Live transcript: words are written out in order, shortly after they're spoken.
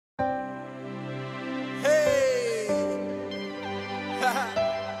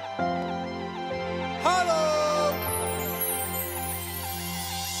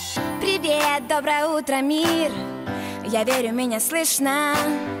Доброе утро, мир. Я верю, меня слышно.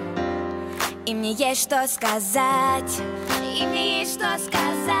 И мне есть что сказать. И мне есть что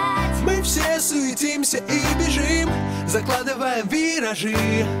сказать. Мы все суетимся и бежим, закладываем виражи,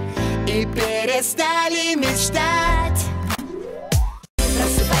 и перестали мечтать.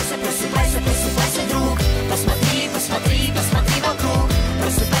 Просыпайся, просыпайся, просыпайся, друг. Посмотри, посмотри, посмотри вокруг.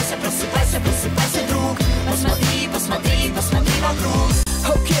 Просыпайся, просыпайся, просыпайся, друг. Посмотри, посмотри, посмотри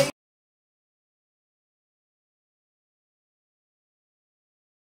вокруг. Окей.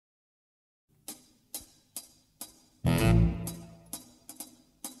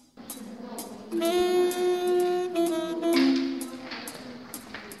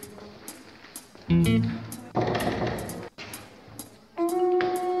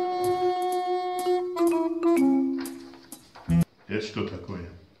 Это что такое?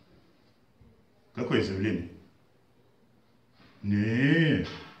 Какое заявление? Нет.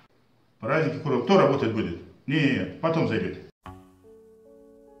 Праздники курорт. Кто работать будет? Нет. Потом зайдет.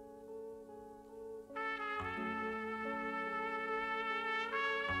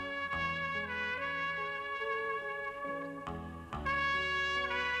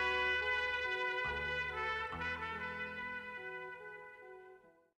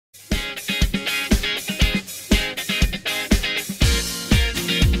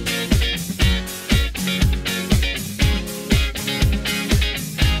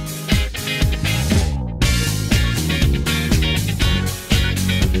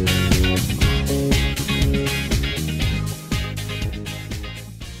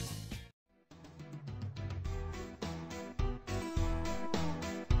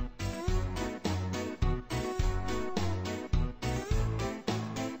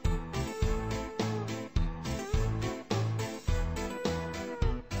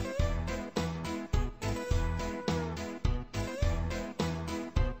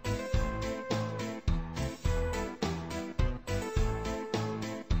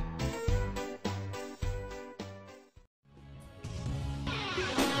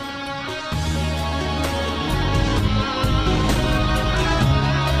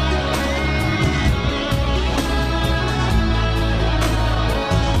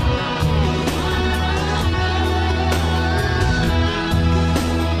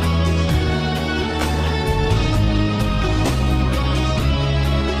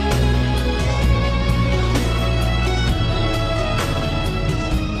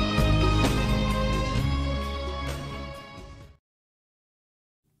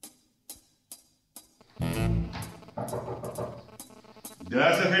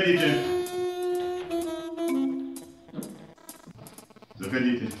 Да, заходите.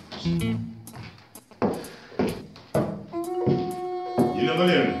 Заходите. Елена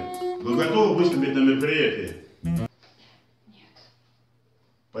Валерьевна, вы готовы выступить на мероприятии? Нет.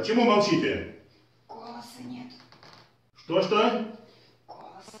 Почему молчите? Голоса нет. Что-что?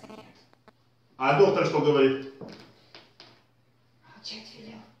 Голоса нет. А доктор что говорит? Молчать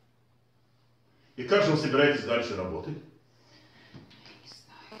велел. И как же вы собираетесь дальше работать? Не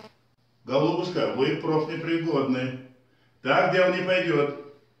знаю. Голубушка, вы профнепригодны. Так дело не пойдет.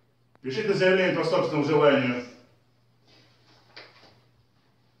 Пишите заявление по собственному желанию.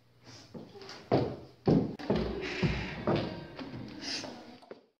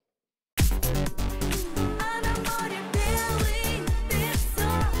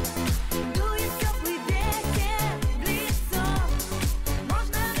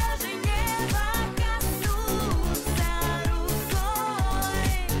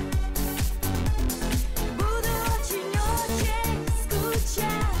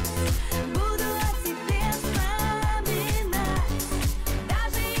 Буду о тебе знать.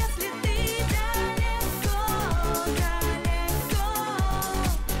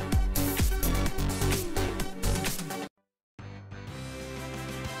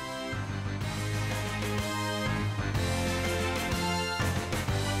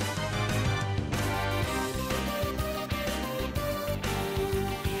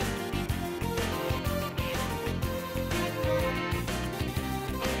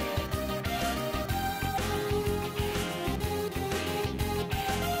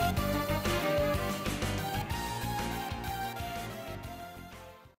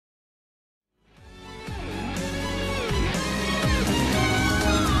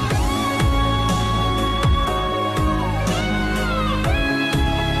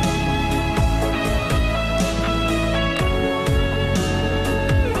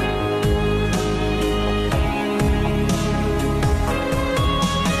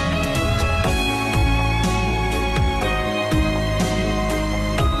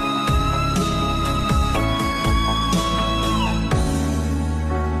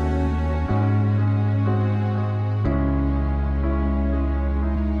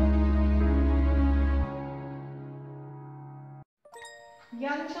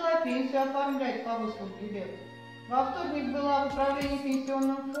 Я начала пенсию оформлять по выслуге лет. Во вторник была в управлении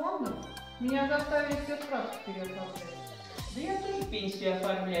пенсионным фондом. Меня заставили все справки переоформлять. Да я тоже пенсию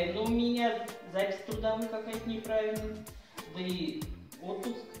оформляю, но у меня запись трудовой какая-то неправильная. Да и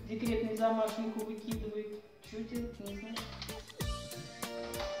отпуск декретный за Машеньку выкидывает. Что делать, не знаю.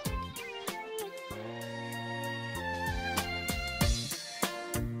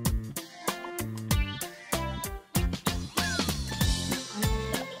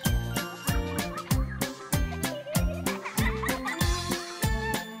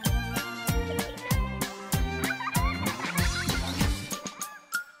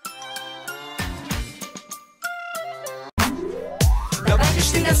 Давай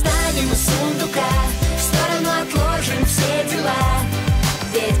ты достанем из сундука, в сторону отложим все дела.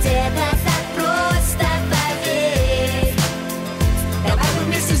 Ведь это так просто, поверь. Давай мы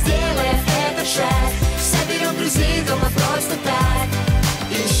вместе сделаем этот шаг, соберем друзей дома просто так,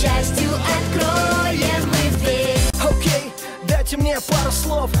 и счастью откроем мы дверь. Окей, дайте мне пару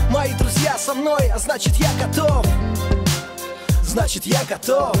слов. Мои друзья со мной, а значит я готов. Значит я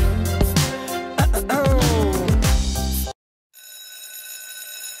готов.